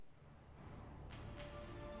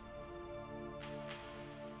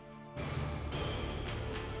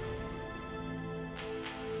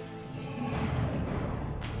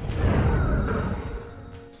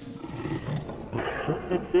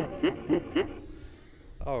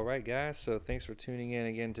All right, guys. So thanks for tuning in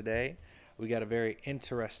again today. We got a very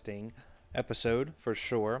interesting episode for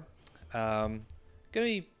sure. Gonna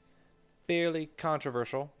be fairly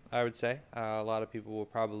controversial, I would say. A lot of people will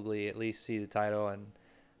probably at least see the title and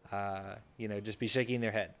just be shaking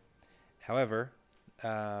their head. However,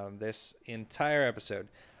 this entire episode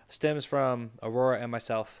stems from Aurora and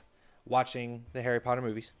myself watching the Harry Potter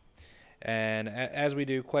movies, and as we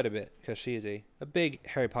do quite a bit because she is a big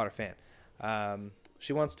Harry Potter fan.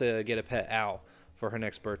 She wants to get a pet owl for her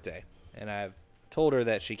next birthday, and I've told her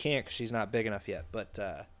that she can't because she's not big enough yet, but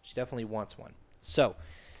she definitely wants one. So,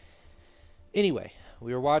 anyway,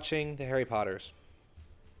 we were watching the Harry Potters,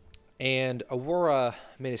 and Aurora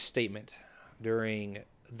made a statement during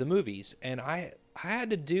the movies, and I had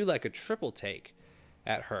to do like a triple take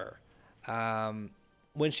at her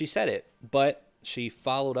when she said it, but she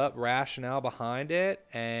followed up rationale behind it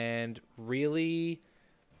and really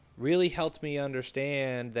helped me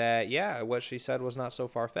understand that, yeah, what she said was not so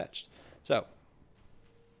far-fetched. So,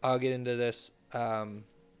 I'll get into this a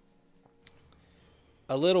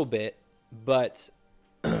little bit, but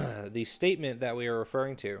the statement that we are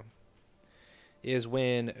referring to is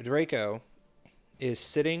when Draco is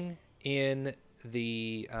sitting in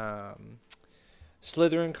the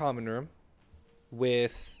Slytherin common room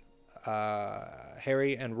with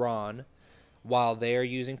Harry and Ron while they are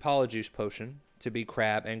using Polyjuice Potion to be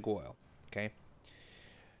Crabbe and Goyle. Okay.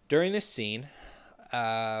 During this scene,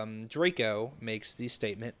 Draco makes the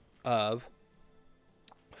statement of,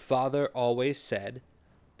 "Father always said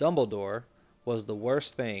Dumbledore was the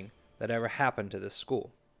worst thing that ever happened to this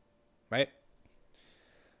school." Right?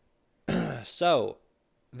 So,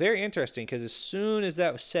 very interesting, because as soon as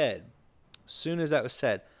that was said,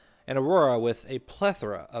 and Aurora, with a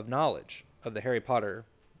plethora of knowledge of the Harry Potter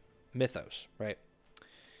mythos, right?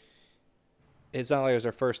 It's not like it was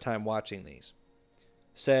her first time watching these,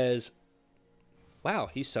 says, "Wow,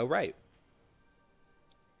 he's so right."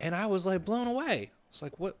 And I was like blown away. It's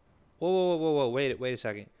like, what? Whoa, wait a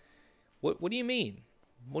second. What do you mean?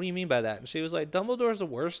 What do you mean by that? And she was like, "Dumbledore's the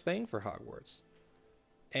worst thing for Hogwarts."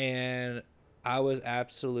 And I was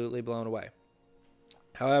absolutely blown away.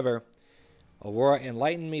 However, Aurora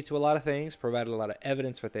enlightened me to a lot of things, provided a lot of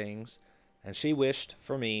evidence for things, and she wished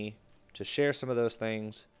for me to share some of those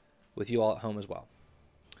things with you all at home as well.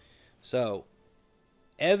 So,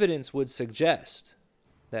 evidence would suggest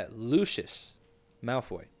that Lucius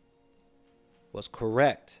Malfoy was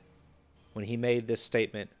correct when he made this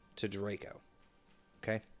statement to Draco.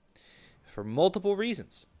 Okay? For multiple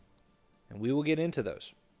reasons. And we will get into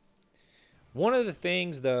those. One of the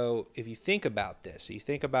things, though, if you think about this, you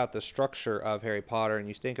think about the structure of Harry Potter and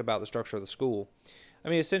you think about the structure of the school, I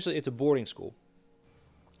mean, essentially, it's a boarding school.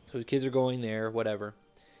 So the kids are going there, whatever.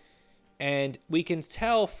 And we can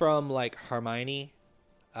tell from, like, Hermione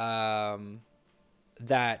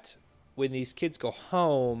that when these kids go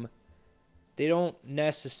home, they don't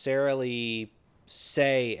necessarily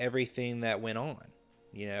say everything that went on.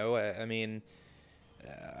 You know, I mean,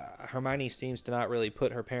 Hermione seems to not really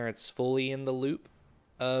put her parents fully in the loop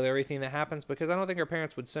of everything that happens, because I don't think her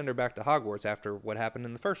parents would send her back to Hogwarts after what happened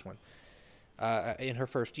in the first one, in her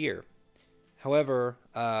first year. However,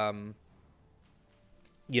 I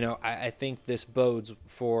think this bodes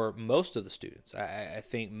for most of the students. I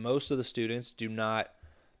think most of the students do not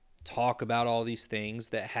talk about all these things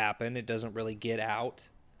that happen. It doesn't really get out.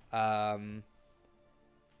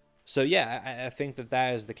 So yeah, I think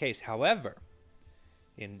that is the case. However,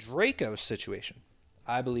 in Draco's situation,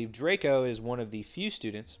 I believe Draco is one of the few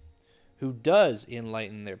students who does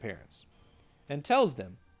enlighten their parents and tells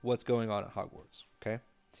them what's going on at Hogwarts. Okay?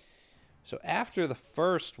 So after the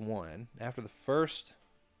first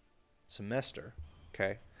semester,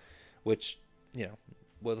 okay, which,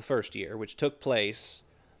 the first year, which took place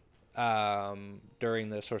during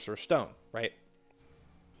the Sorcerer's Stone, right?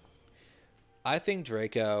 I think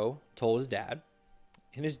Draco told his dad,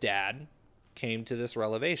 and his dad came to this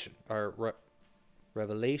revelation,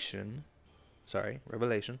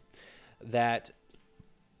 that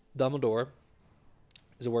Dumbledore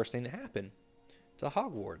is the worst thing that happened to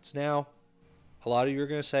Hogwarts. Now, a lot of you are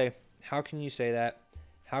going to say, how can you say that?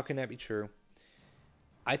 How can that be true?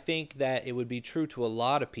 I think that it would be true to a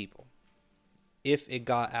lot of people if it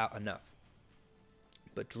got out enough.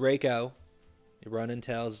 But Draco, he run and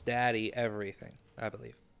tells Daddy everything, I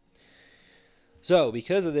believe. So,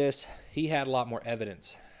 because of this, he had a lot more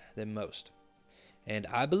evidence than most. And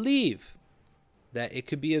I believe that it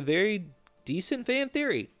could be a very decent fan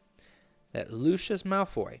theory that Lucius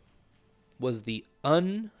Malfoy was the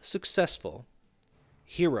unsuccessful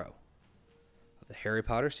hero of the Harry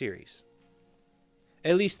Potter series.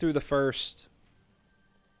 at least through the first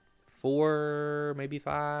 4, maybe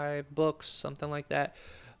 5 books, something like that.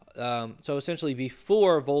 So essentially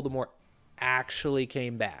before Voldemort actually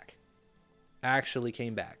came back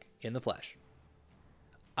in the flesh.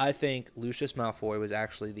 I think Lucius Malfoy was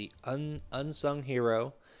actually the unsung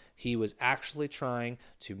hero. He was actually trying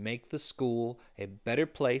to make the school a better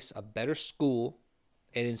place, a better school,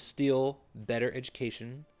 and instill better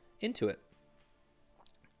education into it.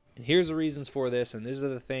 And here's the reasons for this, and these are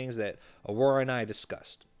the things that Aurora and I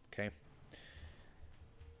discussed, okay?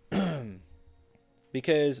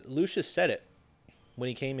 Because Lucius said it when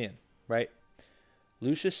he came in, right?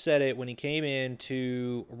 Lucius said it when he came in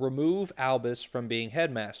to remove Albus from being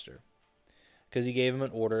headmaster because he gave him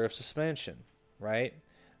an order of suspension, right?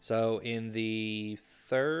 So in the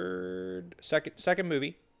second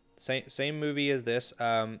movie, same movie as this,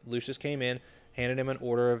 Lucius came in, handed him an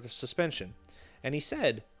order of suspension, and he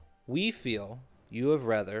said, "We feel you have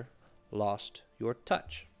rather lost your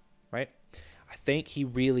touch," right? I think he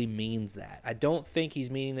really means that. I don't think he's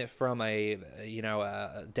meaning it from a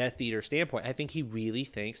Death Eater standpoint. I think he really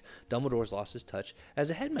thinks Dumbledore's lost his touch as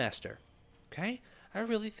a headmaster. Okay? I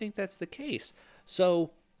really think that's the case.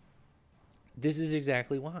 So, this is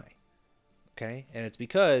exactly why. Okay? And it's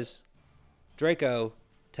because Draco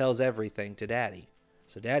tells everything to Daddy.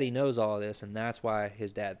 So Daddy knows all of this, and that's why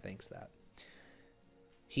his dad thinks that.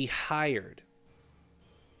 He hired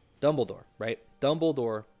Dumbledore, right?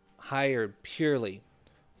 Dumbledore hired purely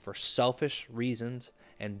for selfish reasons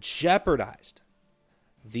and jeopardized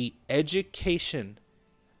the education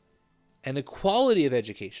and the quality of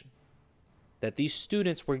education that these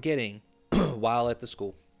students were getting while at the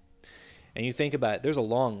school. And you think about it, there's a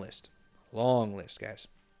long list, guys.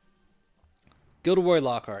 Gilderoy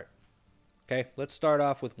Lockhart. Okay, let's start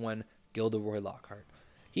off with one Gilderoy Lockhart.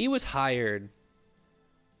 He was hired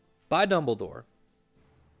by Dumbledore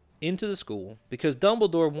into the school because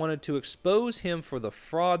Dumbledore wanted to expose him for the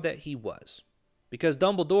fraud that he was. Because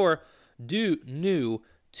Dumbledore knew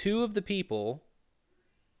 2 of the people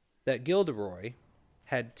that Gilderoy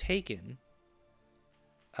had taken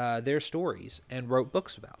their stories and wrote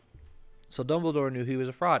books about. So Dumbledore knew he was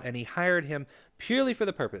a fraud, and he hired him purely for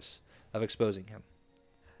the purpose of exposing him.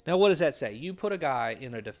 Now, what does that say? You put a guy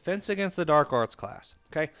in a Defense Against the Dark Arts class,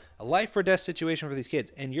 okay? A life or death situation for these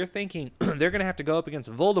kids, and you're thinking they're going to have to go up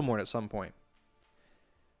against Voldemort at some point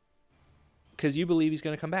because you believe he's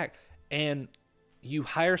going to come back. And you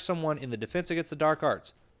hire someone in the Defense Against the Dark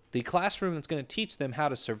Arts, the classroom that's going to teach them how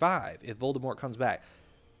to survive if Voldemort comes back,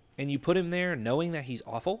 and you put him there knowing that he's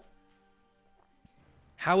awful?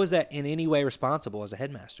 How is that in any way responsible as a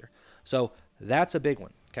headmaster? So that's a big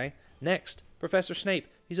one, okay? Next, Professor Snape.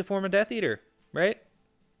 He's a former Death Eater, right?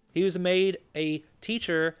 He was made a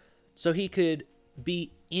teacher so he could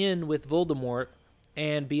be in with Voldemort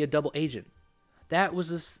and be a double agent. That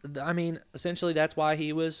was, essentially that's why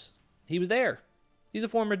he was there. He's a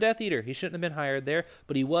former Death Eater. He shouldn't have been hired there,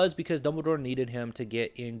 but he was because Dumbledore needed him to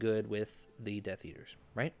get in good with the Death Eaters,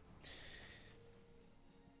 right?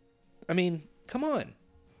 I mean, come on.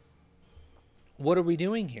 What are we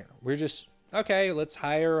doing here? We're just, okay, let's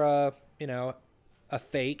hire a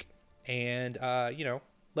fake, and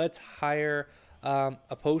let's hire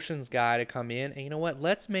a potions guy to come in, and you know what,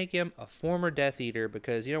 let's make him a former Death Eater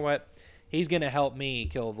because you know what, he's gonna help me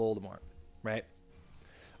kill Voldemort, right?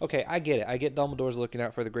 Okay, I get it. I get Dumbledore's looking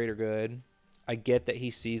out for the greater good. I get that he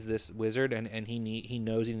sees this wizard and he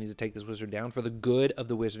knows he needs to take this wizard down for the good of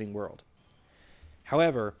the wizarding world.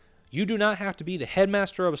 However, you do not have to be the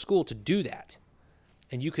headmaster of a school to do that.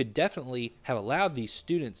 And you could definitely have allowed these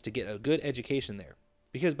students to get a good education there.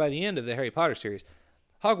 Because by the end of the Harry Potter series,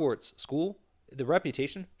 Hogwarts School, the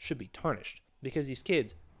reputation should be tarnished. Because these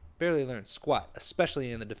kids barely learn squat,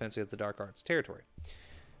 especially in the Defense Against the Dark Arts territory.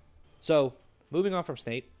 So, moving on from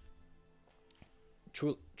Snape,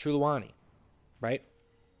 Trelawney, right?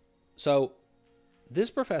 So,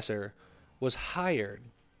 this professor was hired,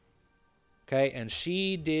 okay, and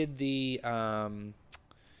she did the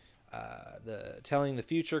Telling the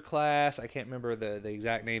Future class. I can't remember the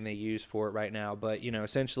exact name they used for it right now, but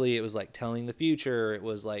essentially it was like telling the future. It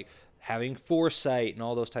was like having foresight and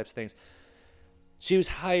all those types of things. She was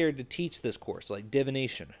hired to teach this course, like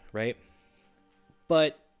divination, right?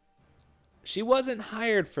 But she wasn't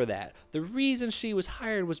hired for that. The reason she was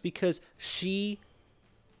hired was because she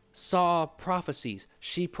saw prophecies.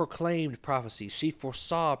 She proclaimed prophecies. She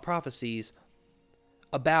foresaw prophecies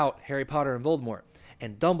about Harry Potter and Voldemort.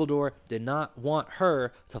 And Dumbledore did not want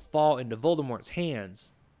her to fall into Voldemort's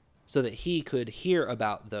hands so that he could hear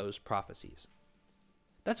about those prophecies.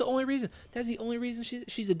 That's the only reason. That's the only reason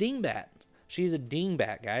she's a dingbat. She's a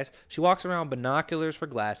dingbat, guys. She walks around binoculars for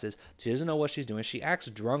glasses. She doesn't know what she's doing. She acts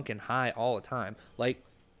drunk and high all the time. Like,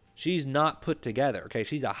 she's not put together, okay?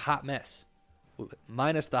 She's a hot mess.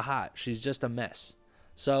 Minus the hot. She's just a mess.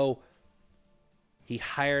 So he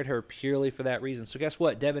hired her purely for that reason. So guess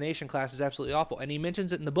what? Divination class is absolutely awful. And he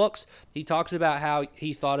mentions it in the books. He talks about how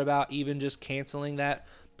he thought about even just canceling that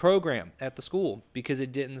program at the school because he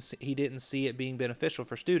didn't see it being beneficial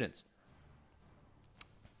for students.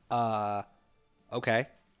 Okay.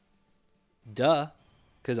 Duh.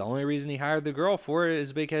 Because the only reason he hired the girl for it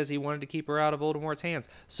is because he wanted to keep her out of Voldemort's hands.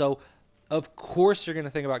 So, of course you're going to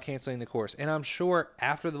think about canceling the course. And I'm sure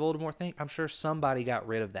after the Voldemort thing, I'm sure somebody got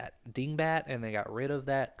rid of that dingbat and they got rid of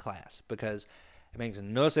that class because it makes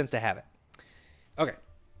no sense to have it. Okay.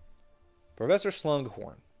 Professor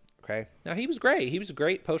Slughorn. Okay. Now, he was great. He was a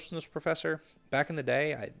great potionless professor back in the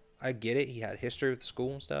day. I get it. He had history with the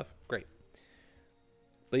school and stuff. Great.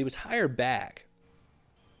 But he was hired back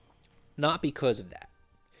not because of that.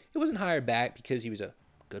 He wasn't hired back because he was a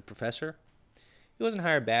good professor. He wasn't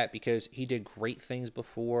hired back because he did great things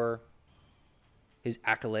before, his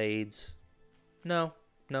accolades. No,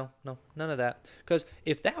 none of that. Because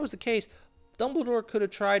if that was the case, Dumbledore could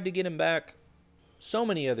have tried to get him back so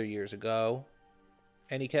many other years ago,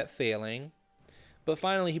 and he kept failing. But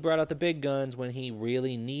finally, he brought out the big guns when he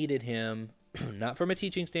really needed him, not from a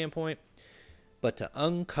teaching standpoint, but to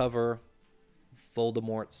uncover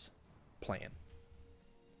Voldemort's plan,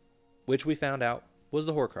 which we found out was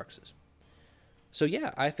the Horcruxes. So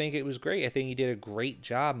yeah, I think it was great. I think he did a great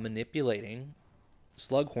job manipulating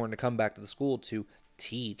Slughorn to come back to the school to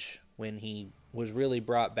teach when he was really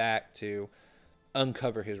brought back to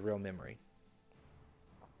uncover his real memory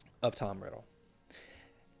of Tom Riddle.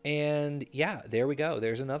 And yeah, there we go.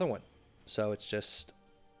 There's another one. So it's just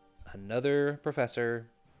another professor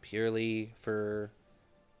purely for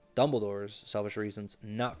Dumbledore's selfish reasons,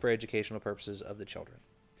 not for educational purposes of the children.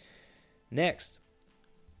 Next,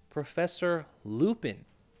 Professor Lupin.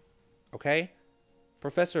 Okay?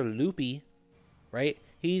 Professor Loopy, right?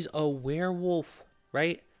 He's a werewolf,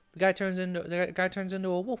 right? The guy turns into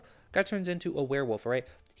a wolf. Guy turns into a werewolf, right?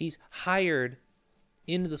 He's hired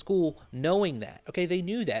into the school knowing that. Okay, they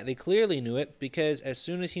knew that. They clearly knew it because as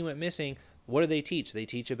soon as he went missing, what do they teach? They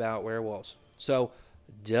teach about werewolves. So,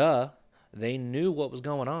 duh, they knew what was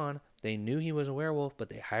going on. They knew he was a werewolf, but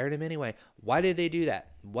they hired him anyway. Why did they do that?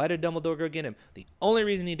 Why did Dumbledore go get him? The only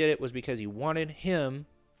reason he did it was because he wanted him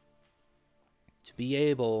to be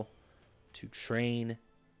able to train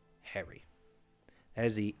Harry. That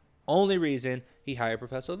is the only reason he hired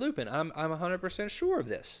Professor Lupin. I'm 100% sure of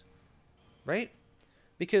this, right?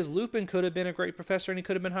 Because Lupin could have been a great professor and he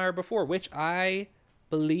could have been hired before, which I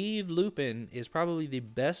believe Lupin is probably the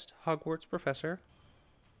best Hogwarts professor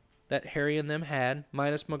that Harry and them had,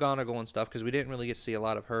 minus McGonagall and stuff, because we didn't really get to see a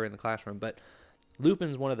lot of her in the classroom, but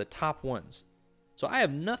Lupin's one of the top ones. So I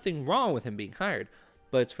have nothing wrong with him being hired,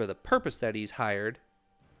 but it's for the purpose that he's hired,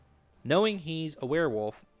 knowing he's a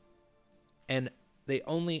werewolf, and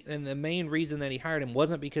the main reason that he hired him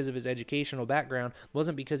wasn't because of his educational background,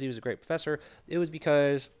 wasn't because he was a great professor, it was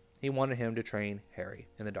because he wanted him to train Harry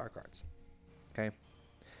in the dark arts. Okay?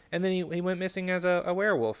 And then he went missing as a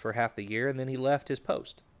werewolf for half the year, and then he left his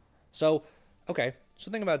post. So, okay, so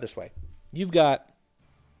think about it this way. You've got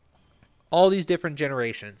all these different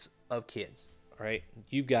generations of kids, all right?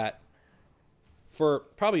 You've got, for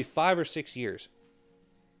probably 5 or 6 years,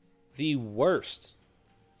 the worst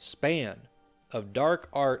span of dark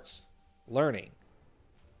arts learning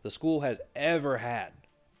the school has ever had.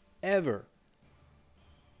 Ever.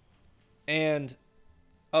 And,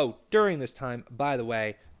 during this time, by the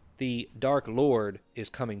way, the Dark Lord is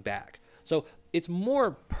coming back. So it's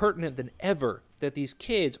more pertinent than ever that these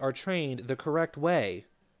kids are trained the correct way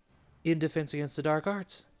in Defense Against the Dark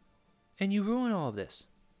Arts. And you ruin all of this.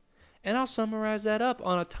 And I'll summarize that up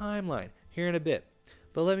on a timeline here in a bit.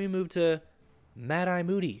 But let me move to Mad-Eye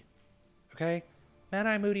Moody. Okay?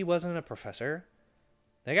 Mad-Eye Moody wasn't a professor.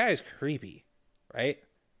 That guy is creepy, right?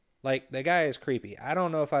 Like, the guy is creepy. I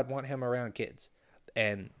don't know if I'd want him around kids.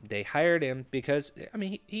 And they hired him because,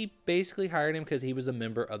 he basically hired him because he was a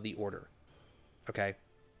member of the Order. Okay?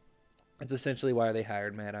 That's essentially why they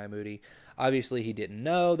hired Mad-Eye Moody. Obviously, he didn't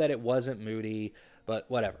know that it wasn't Moody, but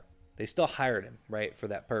whatever. They still hired him, right, for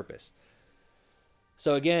that purpose.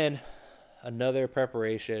 So again, another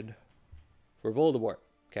preparation for Voldemort,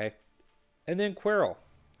 okay? And then Quirrell,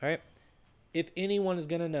 right? If anyone is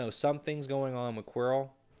going to know something's going on with Quirrell,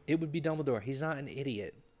 it would be Dumbledore. He's not an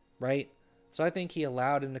idiot, right? So I think he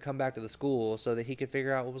allowed him to come back to the school so that he could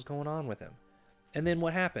figure out what was going on with him. And then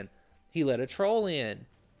what happened? He let a troll in.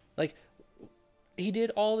 Like, He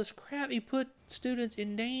did all this crap. He put students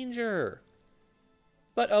in danger.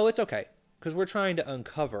 But, oh, it's okay. Because we're trying to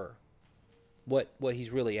uncover what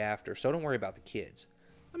he's really after. So don't worry about the kids.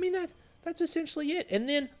 I mean, that's essentially it. And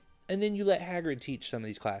then you let Hagrid teach some of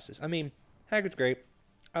these classes. I mean, Hagrid's great.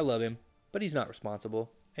 I love him. But he's not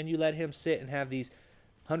responsible. And you let him sit and have these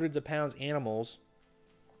hundreds of pounds animals,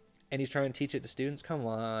 and he's trying to teach it to students? Come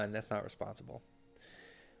on, that's not responsible.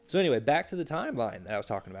 So anyway, back to the timeline that I was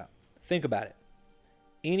talking about. Think about it.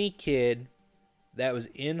 Any kid that was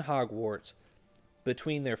in Hogwarts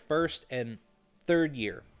between their first and third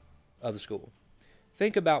year of the school,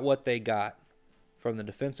 think about what they got from the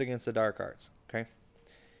Defense Against the Dark Arts, okay?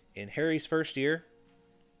 In Harry's first year,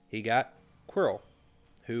 he got Quirrell,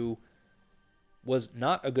 who was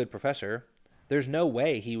not a good professor. There's no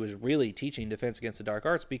way he was really teaching Defense Against the Dark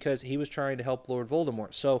Arts because he was trying to help Lord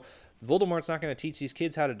Voldemort. So Voldemort's not going to teach these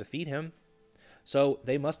kids how to defeat him. So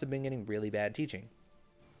they must have been getting really bad teaching.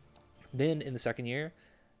 Then in the second year,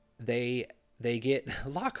 they get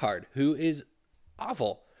Lockhart, who is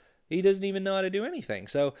awful. He doesn't even know how to do anything.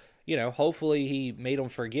 So, hopefully he made them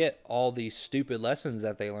forget all these stupid lessons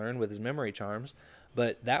that they learned with his memory charms.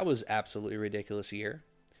 But that was absolutely ridiculous year.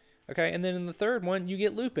 Okay, and then in the third one, you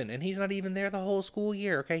get Lupin, and he's not even there the whole school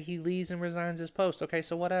year. Okay, he leaves and resigns his post. Okay,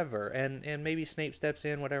 so whatever. And maybe Snape steps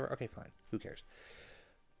in, whatever. Okay, fine. Who cares?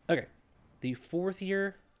 Okay, the fourth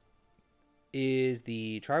year is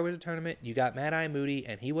the Triwizard Tournament. You got Mad-Eye Moody,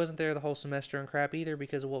 and he wasn't there the whole semester and crap either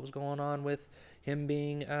because of what was going on with him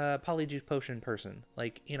being a Polyjuice Potion person.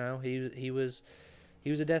 Like, he was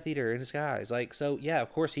a Death Eater in disguise. Like, so, yeah,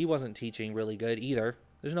 of course he wasn't teaching really good either.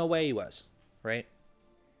 There's no way he was, right?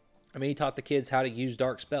 I mean, he taught the kids how to use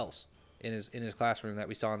dark spells in his classroom that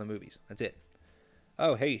we saw in the movies. That's it.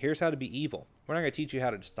 Oh, hey, here's how to be evil. We're not going to teach you how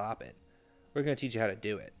to stop it. We're going to teach you how to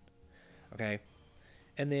do it. Okay?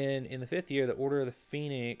 And then in the fifth year, the Order of the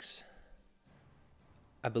Phoenix,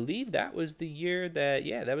 I believe that was the year that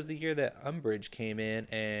Umbridge came in,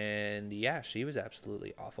 and yeah, she was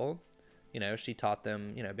absolutely awful. She taught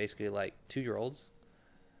them, basically like 2-year-olds.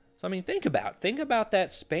 So, I mean, think about that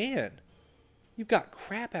span. You've got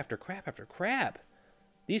crap after crap after crap.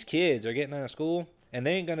 These kids are getting out of school, and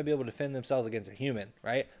they ain't going to be able to defend themselves against a human,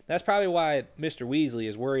 right? That's probably why Mr. Weasley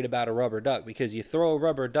is worried about a rubber duck, because you throw a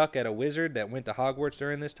rubber duck at a wizard that went to Hogwarts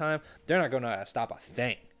during this time, they're not going to stop a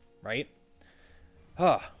thing, right?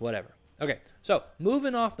 Whatever. Okay, so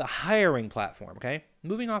moving off the hiring platform, okay?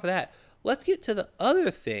 Moving off of that, let's get to the other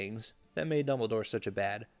things that made Dumbledore such a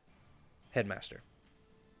bad headmaster.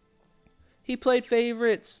 He played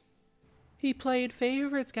favorites. He played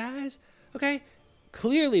favorites, guys. Okay?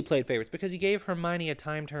 Clearly played favorites because he gave Hermione a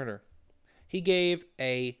time turner. He gave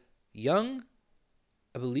a young,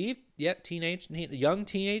 I believe, young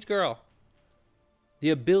teenage girl the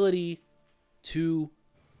ability to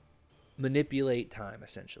manipulate time,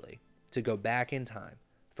 essentially, to go back in time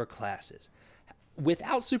for classes.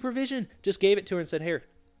 Without supervision, just gave it to her and said, here,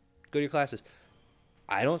 go to your classes.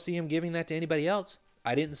 I don't see him giving that to anybody else.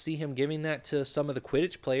 I didn't see him giving that to some of the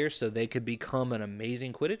Quidditch players so they could become an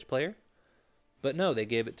amazing Quidditch player. But no, he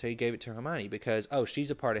gave it to Hermione because, she's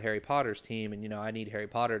a part of Harry Potter's team, and, I need Harry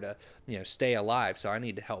Potter to, stay alive, so I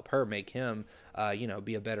need to help her make him,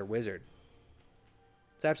 be a better wizard.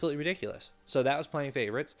 It's absolutely ridiculous. So that was playing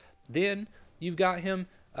favorites. Then you've got him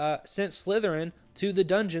sent Slytherin to the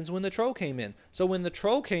dungeons when the troll came in. So when the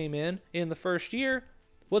troll came in the first year,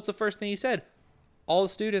 what's the first thing he said? All the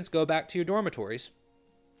students go back to your dormitories.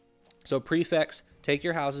 So prefects, take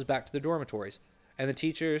your houses back to the dormitories. And the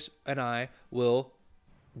teachers and I will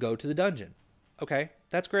go to the dungeon. Okay,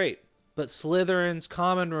 that's great. But Slytherin's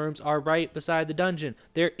common rooms are right beside the dungeon.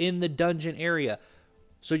 They're in the dungeon area.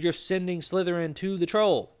 So you're sending Slytherin to the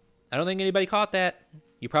troll. I don't think anybody caught that.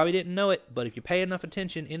 You probably didn't know it. But if you pay enough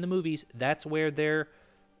attention in the movies, that's where their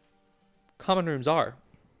common rooms are.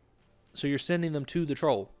 So you're sending them to the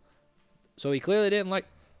troll. So he clearly didn't like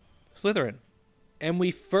Slytherin. And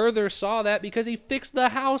we further saw that because he fixed the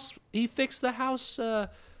house. He fixed the house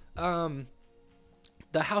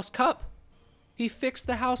cup. He fixed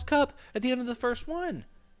the house cup at the end of the first one.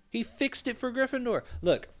 He fixed it for Gryffindor.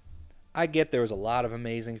 Look, I get there was a lot of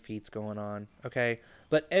amazing feats going on, okay?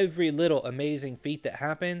 But every little amazing feat that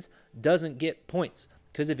happens doesn't get points.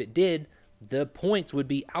 Because if it did, the points would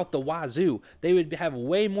be out the wazoo. They would have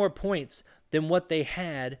way more points than what they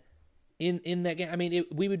had in that game. I mean,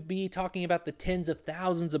 we would be talking about the tens of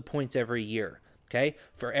thousands of points every year, okay,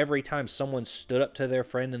 for every time someone stood up to their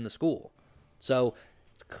friend in the school. So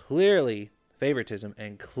it's clearly favoritism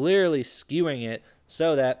and clearly skewing it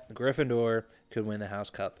so that Gryffindor could win the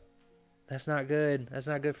House Cup. That's not good. That's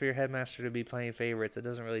not good for your headmaster to be playing favorites. It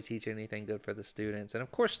doesn't really teach anything good for the students. And of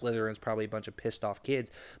course, Slytherin's probably a bunch of pissed off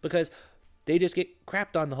kids because they just get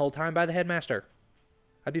crapped on the whole time by the headmaster.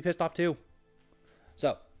 I'd be pissed off too.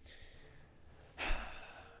 So,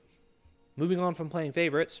 moving on from playing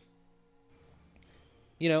favorites,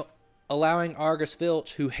 allowing Argus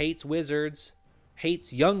Filch, who hates wizards,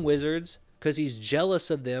 hates young wizards because he's jealous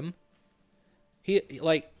of them.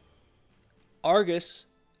 Argus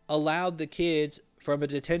allowed the kids from a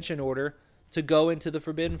detention order to go into the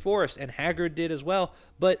Forbidden Forest, and Hagrid did as well,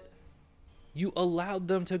 but you allowed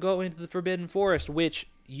them to go into the Forbidden Forest, which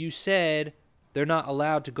you said they're not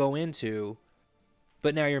allowed to go into,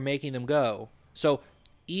 but now you're making them go. So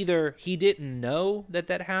either he didn't know that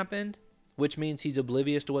happened, which means he's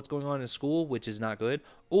oblivious to what's going on in school, which is not good,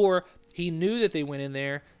 or he knew that they went in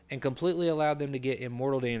there and completely allowed them to get in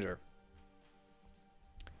mortal danger.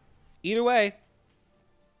 Either way,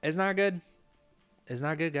 it's not good. It's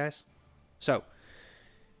not good, guys. So,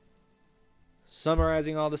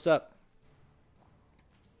 summarizing all this up,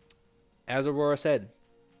 as Aurora said,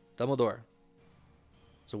 Dumbledore,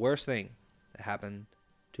 it's the worst thing that happened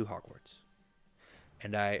to Hogwarts.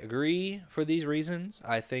 And I agree for these reasons.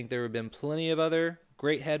 I think there have been plenty of other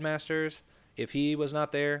great headmasters if he was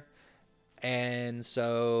not there. And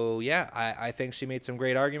so, yeah, I think she made some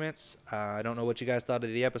great arguments. I don't know what you guys thought of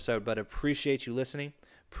the episode, but appreciate you listening.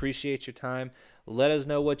 Appreciate your time. Let us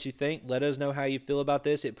know what you think. Let us know how you feel about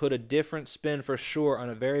this. It put a different spin for sure on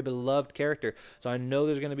a very beloved character. So I know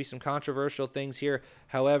there's going to be some controversial things here.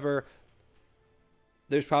 However,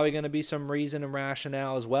 there's probably going to be some reason and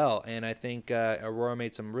rationale as well. And I think Aurora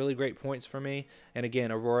made some really great points for me. And again,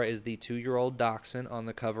 Aurora is the 2-year-old dachshund on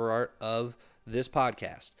the cover art of this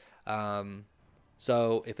podcast.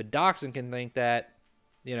 So if a dachshund can think that,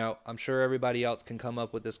 I'm sure everybody else can come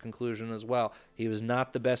up with this conclusion as well. He was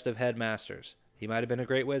not the best of headmasters. He might have been a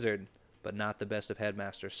great wizard, but not the best of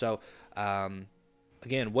headmasters. So,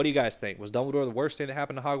 again, what do you guys think? Was Dumbledore the worst thing that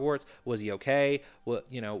happened to Hogwarts? Was he okay? What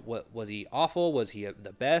was he awful? Was he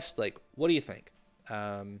the best? What do you think?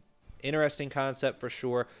 Interesting concept for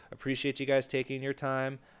sure. Appreciate you guys taking your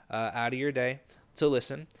time out of your day to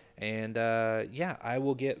listen. And I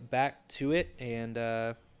will get back to it and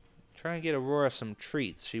try and get Aurora some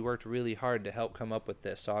treats. She worked really hard to help come up with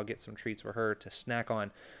this, so I'll get some treats for her to snack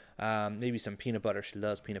on. Maybe some peanut butter. She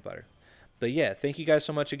loves peanut butter. But yeah, thank you guys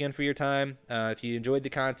so much again for your time. If you enjoyed the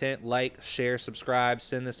content, like, share, subscribe,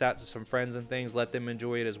 send this out to some friends and things. Let them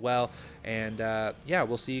enjoy it as well. And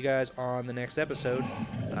we'll see you guys on the next episode.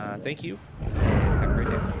 Thank you, and have a great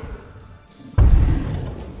day.